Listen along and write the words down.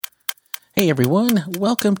Hey everyone,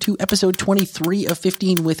 welcome to episode 23 of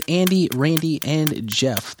 15 with Andy, Randy, and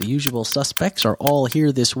Jeff. The usual suspects are all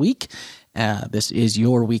here this week. This is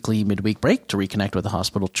your weekly midweek break to reconnect with the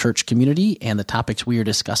hospital church community and the topics we are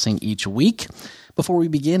discussing each week. Before we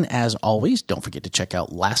begin, as always, don't forget to check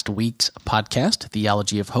out last week's podcast,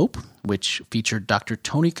 Theology of Hope, which featured Dr.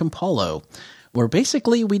 Tony Campolo, where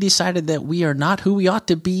basically we decided that we are not who we ought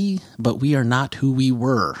to be, but we are not who we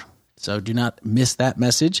were. So do not miss that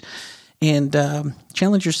message. And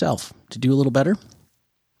challenge yourself to do a little better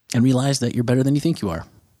and realize that you're better than you think you are.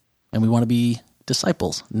 And we want to be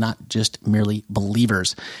disciples, not just merely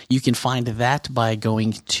believers. You can find that by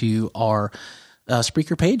going to our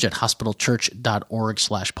Spreaker page at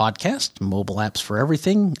hospitalchurch.org/podcast, mobile apps for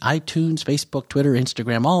everything, iTunes, Facebook, Twitter,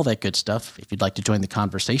 Instagram, all that good stuff. If you'd like to join the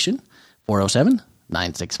conversation,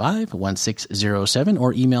 407-965-1607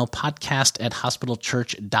 or email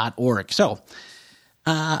podcast@hospitalchurch.org. So,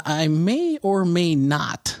 I may or may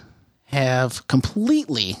not have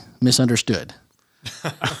completely misunderstood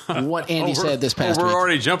what Andy said this past week. We're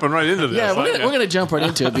already jumping right into this. Yeah, we're going to jump right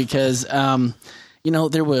into it because,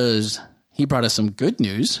 he brought us some good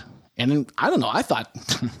news. And I don't know, I kind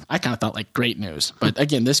of thought like great news. But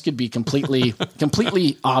again, this could be completely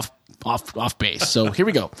off base. So here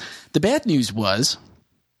we go. The bad news was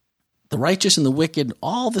the righteous and the wicked,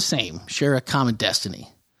 all the same, share a common destiny.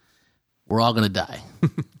 We're all going to die.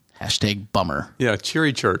 Hashtag bummer. Yeah,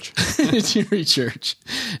 cheery church. Cheery church.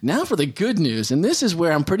 Now for the good news. And this is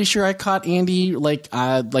where I'm pretty sure I caught Andy, like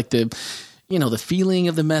the feeling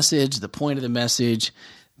of the message, the point of the message,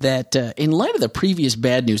 that in light of the previous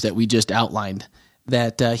bad news that we just outlined,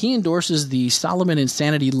 that he endorses the Solomon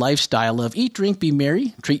Insanity lifestyle of eat, drink, be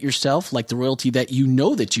merry, treat yourself like the royalty that you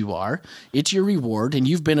know that you are. It's your reward, and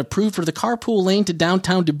you've been approved for the carpool lane to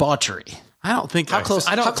downtown debauchery. I don't think How close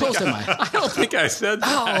am I? I don't think I said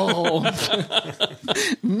that. Oh,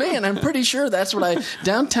 man, I'm pretty sure that's what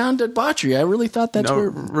downtown debauchery. I really thought that's where.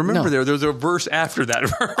 Remember, there's a verse after that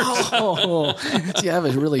verse. Oh, see, I have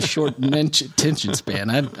a really short attention span.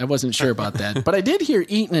 I wasn't sure about that. But I did hear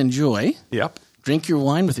eat and enjoy. Yep. Drink your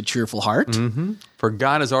wine with a cheerful heart. Mm-hmm. For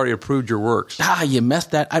God has already approved your works. You messed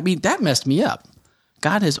that. I mean, that messed me up.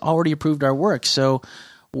 God has already approved our works. So,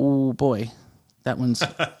 oh, boy. That one's,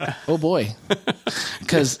 oh boy,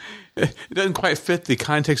 because it doesn't quite fit the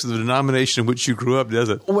context of the denomination in which you grew up, does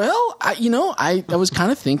it? Well, I was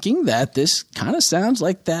kind of thinking that this kind of sounds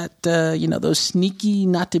like that, those sneaky,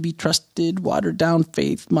 not to be trusted, watered down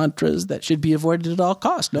faith mantras that should be avoided at all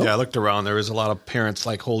costs. No? Yeah, I looked around. There was a lot of parents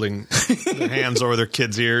like holding their hands over their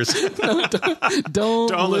kids' ears.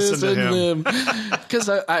 Don't listen to him. Because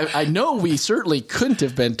I know we certainly couldn't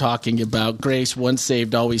have been talking about grace, once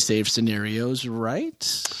saved, always saved scenarios,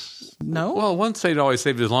 right? No? Well, once saved, always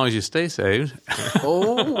saved as long as you stay saved.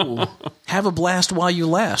 Oh, have a blast while you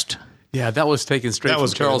last. Yeah, that was taken straight from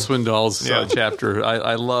Charles Swindoll's chapter.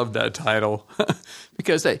 I love that title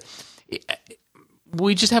because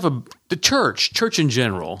we just have the church in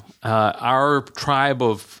general, our tribe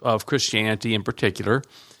of Christianity in particular,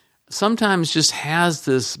 sometimes just has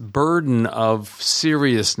this burden of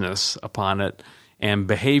seriousness upon it and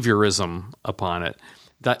behaviorism upon it.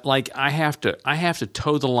 That I have to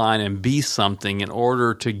toe the line and be something in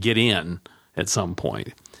order to get in at some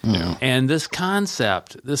point. Yeah. And this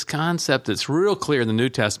concept that's real clear in the New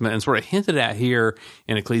Testament and sort of hinted at here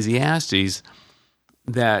in Ecclesiastes,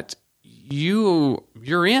 that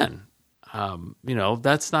you're in.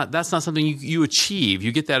 That's not something you achieve.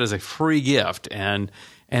 You get that as a free gift, and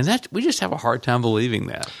that we just have a hard time believing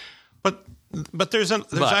that. But I'm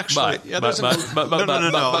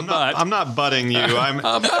not butting you.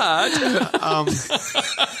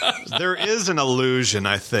 There is an illusion,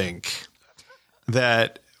 I think,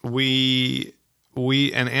 that we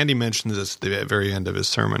and Andy mentioned this at the very end of his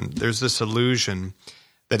sermon. There's this illusion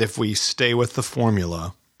that if we stay with the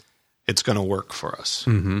formula, it's going to work for us.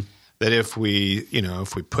 Mm-hmm. That if we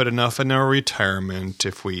put enough in our retirement,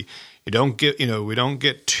 if we don't get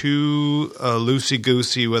too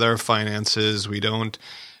loosey-goosey with our finances. We don't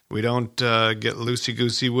get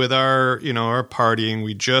loosey-goosey with our partying.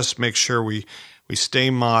 We just make sure we stay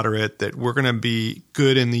moderate, that we're going to be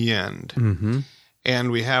good in the end. Mm-hmm.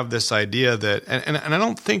 And we have this idea that, and I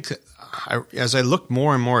don't think, as I look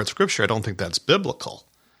more and more at Scripture, I don't think that's biblical.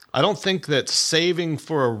 I don't think that saving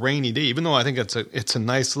for a rainy day, even though I think it's a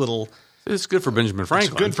nice little. It's good for Benjamin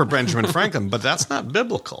Franklin. It's good for Benjamin Franklin, but that's not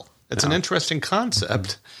biblical. It's an interesting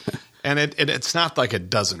concept, and it's not like it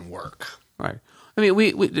doesn't work. Right. I mean,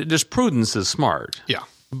 we just prudence is smart. Yeah.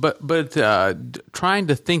 But trying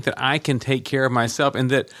to think that I can take care of myself,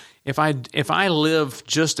 and that if I live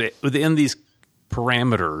just within these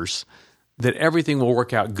parameters, that everything will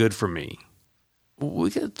work out good for me.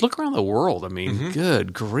 We look around the world. I mean,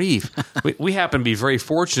 good grief. we happen to be very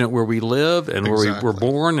fortunate where we live and where we were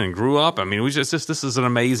born and grew up. I mean, this is an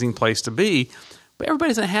amazing place to be. But everybody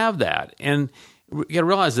doesn't have that. And you got to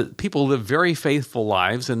realize that people live very faithful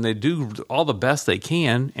lives and they do all the best they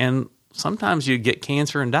can. And sometimes you get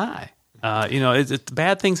cancer and die.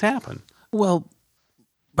 Bad things happen. Well,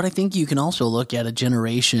 but I think you can also look at a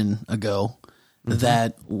generation ago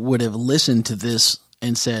that would have listened to this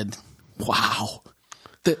and said, wow.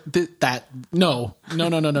 No.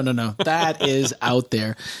 That is out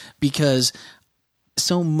there, because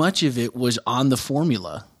so much of it was on the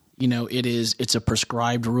formula. It's a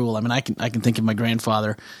prescribed rule. I mean, I can think of my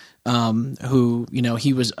grandfather, who,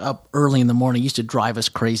 he was up early in the morning, he used to drive us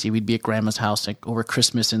crazy. We'd be at grandma's house over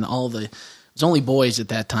Christmas, and it was only boys at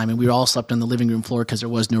that time, and we all slept on the living room floor because there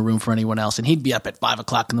was no room for anyone else. And he'd be up at 5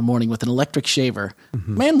 o'clock in the morning with an electric shaver.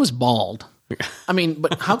 Man was bald. I mean,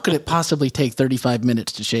 but how could it possibly take 35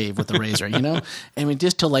 minutes to shave with a razor, I mean,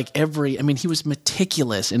 just to he was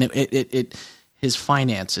meticulous, and his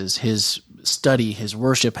finances, his study, his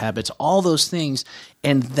worship habits, all those things.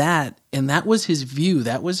 And that was his view.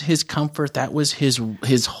 That was his comfort. That was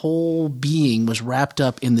his whole being was wrapped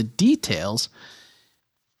up in the details.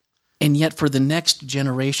 And yet for the next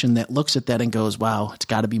generation that looks at that and goes, wow, it's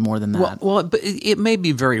got to be more than that. Well, but it may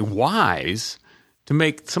be very wise to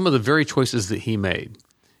make some of the very choices that he made.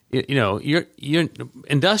 Your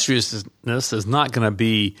industriousness is not going to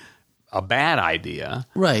be a bad idea.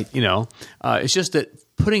 Right. It's just that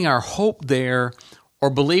putting our hope there,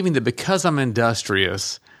 or believing that because I'm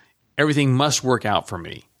industrious, everything must work out for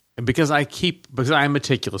me. And because I'm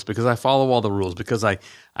meticulous, because I follow all the rules, because I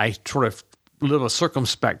sort of live a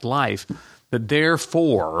circumspect life, that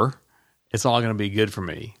therefore it's all going to be good for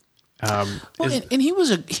me. And he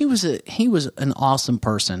was an awesome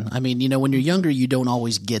person. I mean, when you're younger, you don't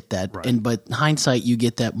always get that, right. But in hindsight, you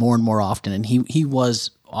get that more and more often. And he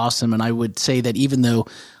was awesome. And I would say that even though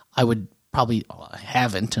I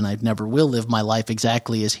haven't, and I never will live my life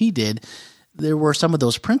exactly as he did, there were some of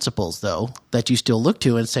those principles though that you still look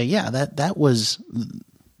to and say, yeah, that was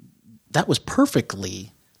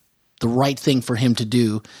perfectly the right thing for him to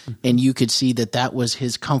do. And you could see that was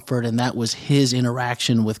his comfort, and that was his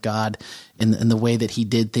interaction with God, and the way that he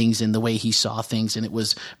did things and the way he saw things. And it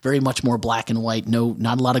was very much more black and white.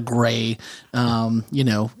 Not a lot of gray, in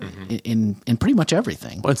pretty much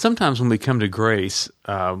everything. Well, and sometimes when we come to grace,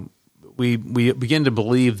 we begin to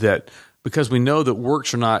believe that because we know that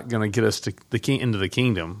works are not going to get us to into the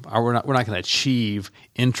kingdom, or we're not going to achieve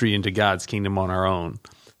entry into God's kingdom on our own.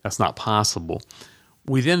 That's not possible.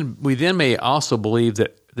 We then may also believe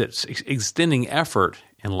that extending effort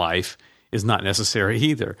in life is not necessary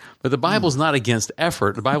either. But the Bible's not against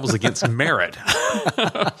effort. The Bible's against merit.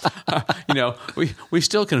 We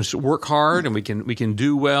still can work hard, and we can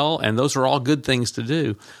do well, and those are all good things to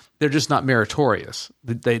do. They're just not meritorious.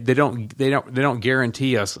 They don't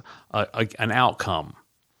guarantee us an outcome.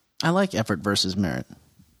 I like effort versus merit.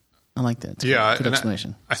 I like that. Yeah, good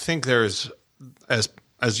explanation. I think there's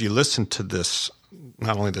as you listen to this.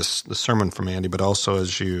 Not only the sermon from Andy, but also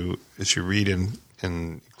as you read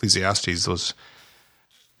in Ecclesiastes,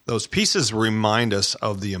 those pieces remind us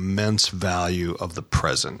of the immense value of the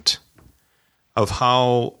present, of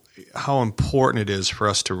how important it is for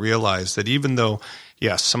us to realize that even though,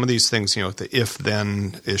 yes, some of these things, the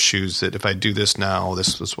if-then issues, that if I do this now,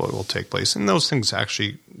 this is what will take place, and those things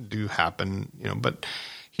actually do happen, but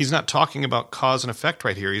he's not talking about cause and effect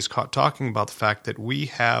right here. He's talking about the fact that we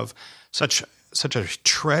have such a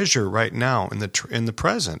treasure right now in the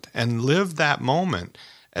present, and live that moment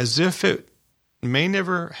as if it may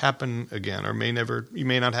never happen again, or you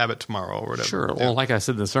may not have it tomorrow or whatever. Sure. Well, like I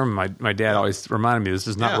said in the sermon, my dad always reminded me, this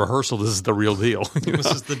is not rehearsal. This is the real deal. This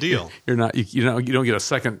is the deal. You don't get a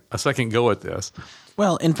second go at this.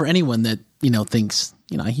 Well, and for anyone that, thinks,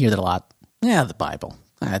 I hear that a lot. Yeah, the Bible.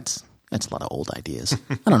 That's a lot of old ideas.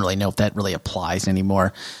 I don't really know if that really applies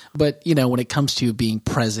anymore. But, when it comes to being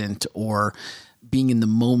present or being in the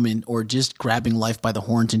moment, or just grabbing life by the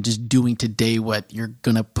horns and just doing today what you're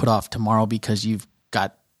going to put off tomorrow because you've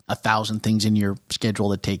got 1,000 things in your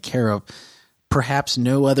schedule to take care of, perhaps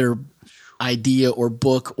no other idea or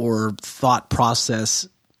book or thought process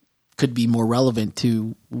could be more relevant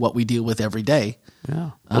to what we deal with every day.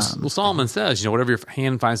 Yeah. Well, Solomon says, whatever your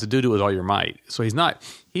hand finds to do with all your might. So he's not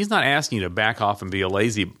asking you to back off and be a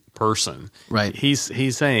lazy person. Right. He's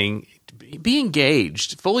saying, be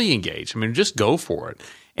engaged, fully engaged. I mean, just go for it.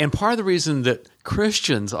 And part of the reason that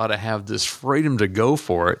Christians ought to have this freedom to go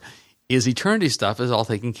for it is eternity stuff is all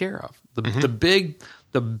taken care of. The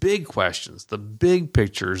the big questions, the big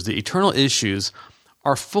pictures, the eternal issues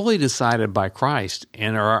are fully decided by Christ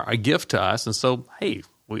and are a gift to us. And so, hey,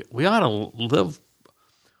 we ought to live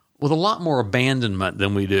with a lot more abandonment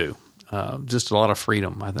than we do. Just a lot of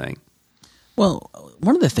freedom, I think. Well,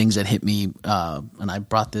 one of the things that hit me, and I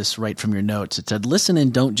brought this right from your notes, it said, listen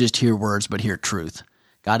and don't just hear words, but hear truth.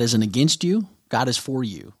 God isn't against you. God is for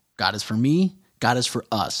you. God is for me. God is for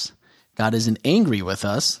us. God isn't angry with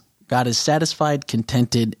us. God is satisfied,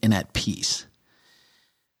 contented, and at peace.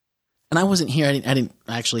 And I wasn't here. I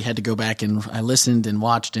actually had to go back and I listened and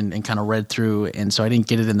watched and kind of read through. And so I didn't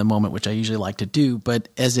get it in the moment, which I usually like to do. But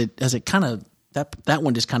as it kind of, that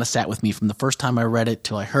one just kind of sat with me from the first time I read it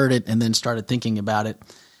till I heard it and then started thinking about it.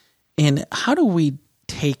 And how do we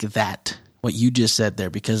take that, what you just said there,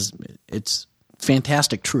 because it's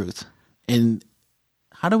fantastic truth. And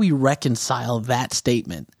how do we reconcile that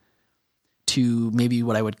statement to maybe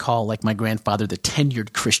what I would call, like my grandfather, the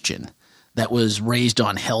tenured Christian that was raised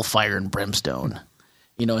on hellfire and brimstone,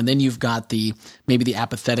 and then you've got maybe the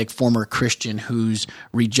apathetic former Christian whose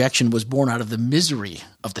rejection was born out of the misery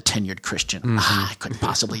of the tenured Christian. Mm-hmm. I couldn't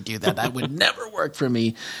possibly do that. That would never work for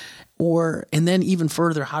me. And then even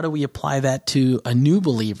further, how do we apply that to a new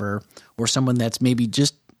believer or someone that's maybe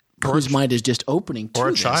just whose mind is just opening to or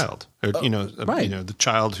a this? Child, or, right. The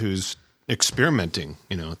child who's experimenting,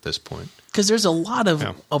 at this point. Because there's a lot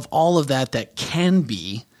of all of that can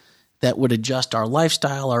be that would adjust our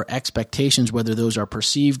lifestyle, our expectations, whether those are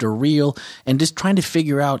perceived or real, and just trying to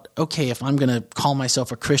figure out, okay, if I'm going to call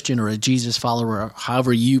myself a Christian or a Jesus follower, or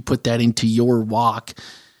however you put that into your walk,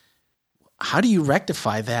 how do you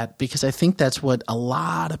rectify that? Because I think that's what a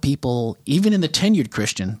lot of people, even in the tenured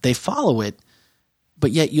Christian, they follow it, but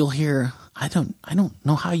yet you'll hear, I don't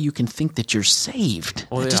know how you can think that you're saved.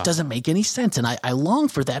 It just doesn't make any sense. And I long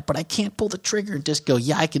for that, but I can't pull the trigger and just go,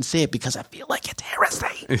 yeah, I can say it because I feel like it's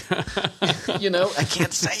heresy. I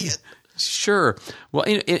can't say it. Sure. Well,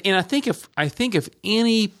 and I think if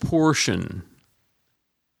any portion,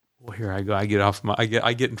 well, here I go. I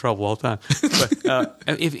get in trouble all the time. But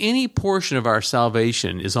if any portion of our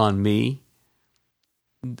salvation is on me,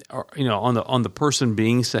 or on the person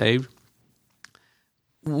being saved,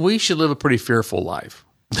 we should live a pretty fearful life.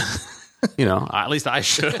 At least I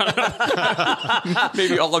should.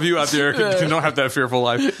 Maybe all of you out there don't have that fearful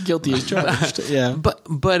life. Guilty as charged. Yeah.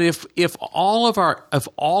 But if all of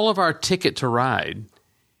our ticket to ride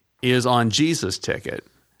is on Jesus' ticket,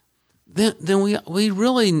 then we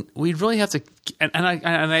really have to. And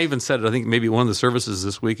I even said it. I think maybe one of the services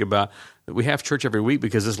this week about that we have church every week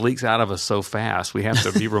because this leaks out of us so fast. We have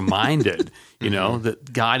to be reminded,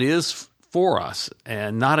 that God is for us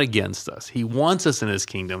and not against us. He wants us in his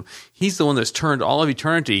kingdom. He's the one that's turned all of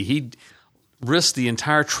eternity. He risked the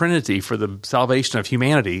entire Trinity for the salvation of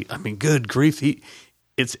humanity. I mean, good grief.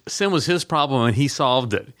 Sin was his problem and he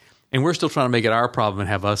solved it. And we're still trying to make it our problem and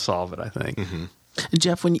have us solve it, I think. Mm-hmm.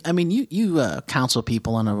 Jeff, you counsel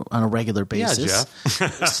people on a regular basis. Yeah,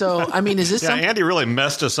 Jeff. So, is this something? Andy really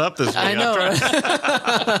messed us up this week. I know.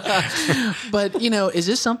 But, is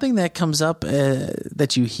this something that comes up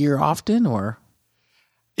that you hear often or?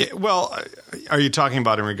 Yeah, well, are you talking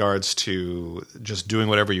about in regards to just doing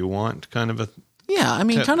whatever you want kind of a? Yeah,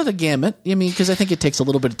 kind of the gamut. Because I think it takes a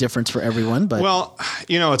little bit of difference for everyone. But well,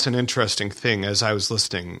 it's an interesting thing. As I was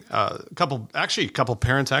listening, a couple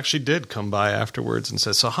parents actually did come by afterwards and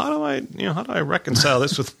said, "So how do I reconcile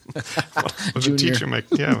this with a teacher?"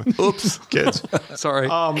 Oops, kids. Sorry.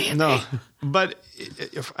 No, but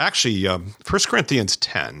actually, 1 Corinthians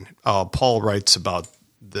 10, Paul writes about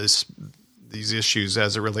these issues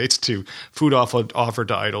as it relates to food offered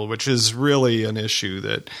to idol, which is really an issue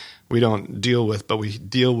that we don't deal with, but we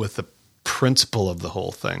deal with the principle of the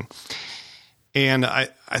whole thing. And I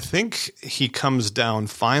think he comes down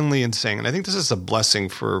finally and saying, and I think this is a blessing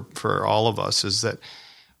for all of us, is that,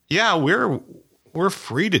 we're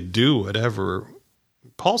free to do whatever.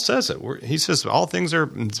 Paul says it. He says all things are,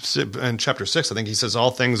 in chapter 6, I think he says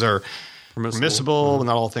all things are permissible and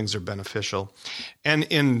not all things are beneficial. And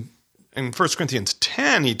in 1 Corinthians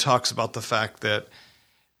 10, he talks about the fact that,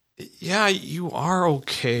 you are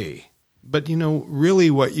okay. But,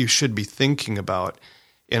 really what you should be thinking about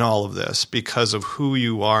in all of this, because of who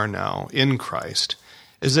you are now in Christ,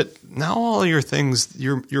 is that now all your things,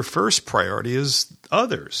 your first priority is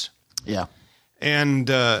others. Yeah.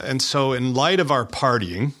 And so in light of our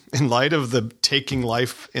partying, in light of the taking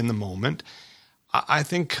life in the moment, I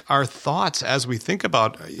think our thoughts, as we think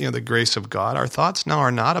about the grace of God, our thoughts now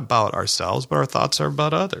are not about ourselves, but our thoughts are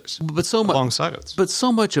about others. Alongside us. But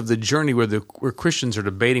so much of the journey where Christians are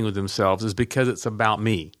debating with themselves is because it's about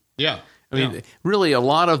me. Yeah. I mean, really, a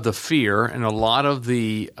lot of the fear and a lot of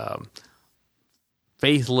the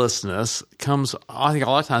faithlessness comes, I think, a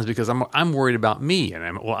lot of times because I'm worried about me,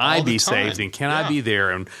 and will I be saved, and can I be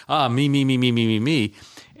there, and me.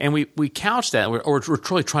 And we couch that, or we're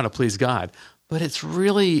truly trying to please God, but it's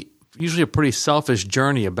really usually a pretty selfish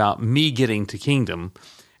journey about me getting to kingdom,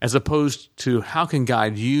 as opposed to how can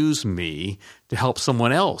God use me to help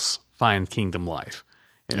someone else find kingdom life.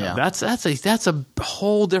 You know, that's a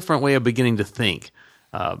whole different way of beginning to think.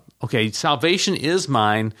 Okay, salvation is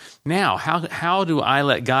mine. Now, how do I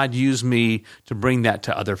let God use me to bring that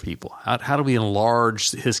to other people? How do we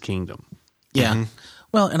enlarge His kingdom? Yeah. Mm-hmm.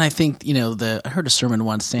 Well, and I think, I heard a sermon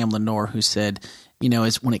once, Sam Lenore, who said,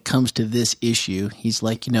 is when it comes to this issue, he's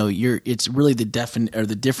like, it's really the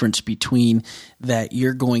difference between that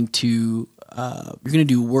you're going to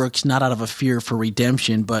do works not out of a fear for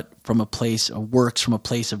redemption, but from a place of works, from a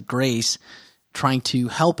place of grace, trying to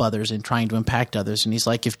help others and trying to impact others. And he's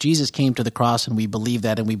like, if Jesus came to the cross and we believe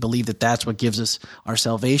that, and we believe that that's what gives us our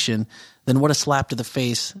salvation, then what a slap to the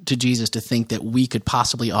face to Jesus to think that we could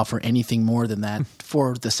possibly offer anything more than that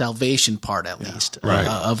for the salvation part, at least,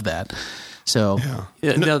 of that. So,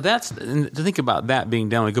 to think about that being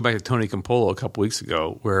done. We go back to Tony Campolo a couple weeks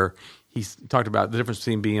ago, where he talked about the difference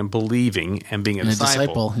between being believing and being a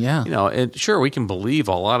disciple. Yeah. And sure, we can believe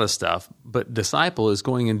a lot of stuff, but disciple is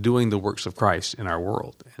going and doing the works of Christ in our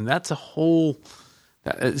world. And that's a whole –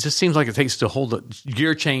 it just seems like it takes to hold a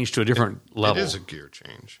gear change to a different level. It is a gear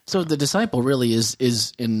change. So the disciple really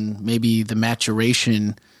is in maybe the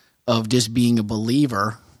maturation of just being a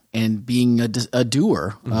believer and being a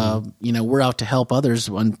doer. Mm-hmm. We're out to help others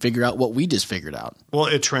and figure out what we just figured out. Well,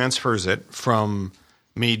 it transfers it from –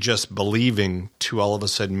 me just believing to all of a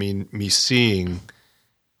sudden me seeing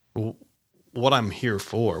what I'm here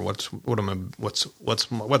for. What's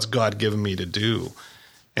God given me to do?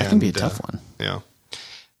 That can be a tough one. Yeah.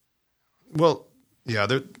 Well, yeah.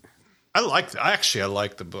 I like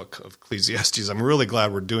the book of Ecclesiastes. I'm really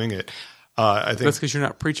glad we're doing it. I think that's because you're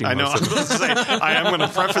not preaching. I know. I am going to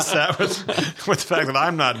preface that with the fact that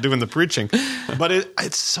I'm not doing the preaching, but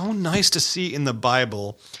it's so nice to see in the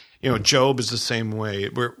Bible. Job is the same way,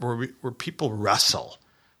 where people wrestle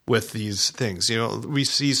with these things. We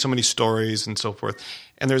see so many stories and so forth,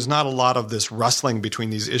 and there's not a lot of this wrestling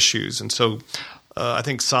between these issues. And so I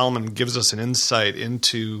think Solomon gives us an insight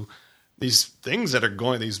into these things that are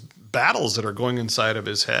going, these battles that are going inside of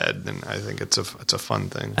his head, and I think it's a fun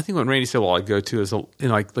thing. I think what Randy said, well, I go to is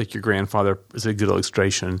like your grandfather is a good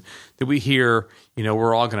illustration that we hear.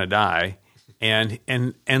 We're all going to die. And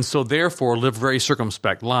so therefore live very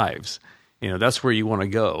circumspect lives. That's where you want to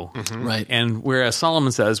go. Mm-hmm. Right. And whereas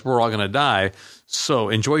Solomon says we're all going to die, so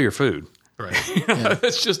enjoy your food. Right.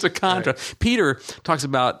 That's just a contrast. Right. Peter talks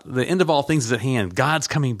about the end of all things is at hand. God's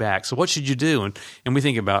coming back. So what should you do? And we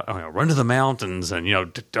think about run to the mountains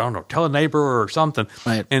and tell a neighbor or something.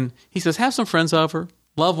 Right. And he says have some friends over,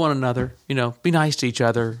 love one another. Be nice to each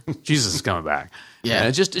other. Jesus is coming back. Yeah. And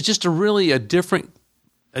it's just a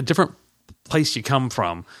different place you come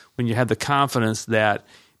from when you have the confidence that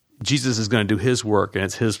Jesus is going to do His work and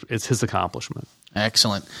it's His accomplishment.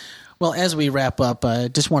 Excellent. Well, as we wrap up, I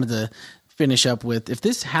just wanted to finish up with, if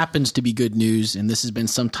this happens to be good news and this has been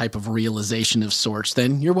some type of realization of sorts,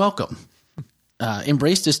 then you're welcome.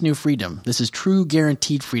 Embrace this new freedom. This is true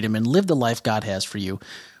guaranteed freedom, and live the life God has for you.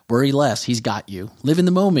 Worry less. He's got you. Live in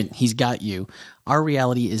the moment. He's got you. Our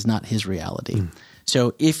reality is not His reality.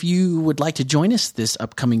 So if you would like to join us this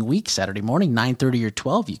upcoming week, Saturday morning, 9:30 or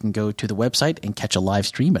 12, you can go to the website and catch a live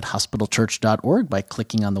stream at hospitalchurch.org by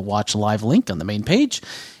clicking on the Watch Live link on the main page.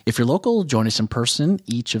 If you're local, join us in person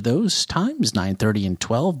each of those times, 9:30 and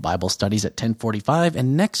 12, Bible studies at 10:45.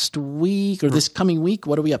 And next week, or this coming week,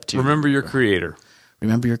 what are we up to? Remember your Creator.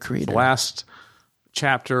 Remember your Creator. The last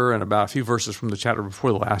chapter and about a few verses from the chapter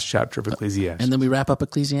before the last chapter of Ecclesiastes. And then we wrap up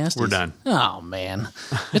Ecclesiastes? We're done. Oh, man.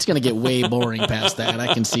 It's going to get way boring past that.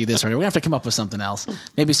 I can see this already. We're going to have to come up with something else.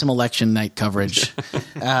 Maybe some election night coverage.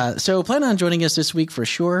 So plan on joining us this week for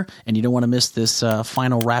sure, and you don't want to miss this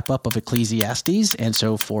final wrap-up of Ecclesiastes. And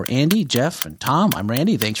so for Andy, Jeff, and Tom, I'm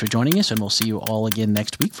Randy. Thanks for joining us, and we'll see you all again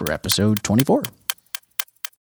next week for episode 24.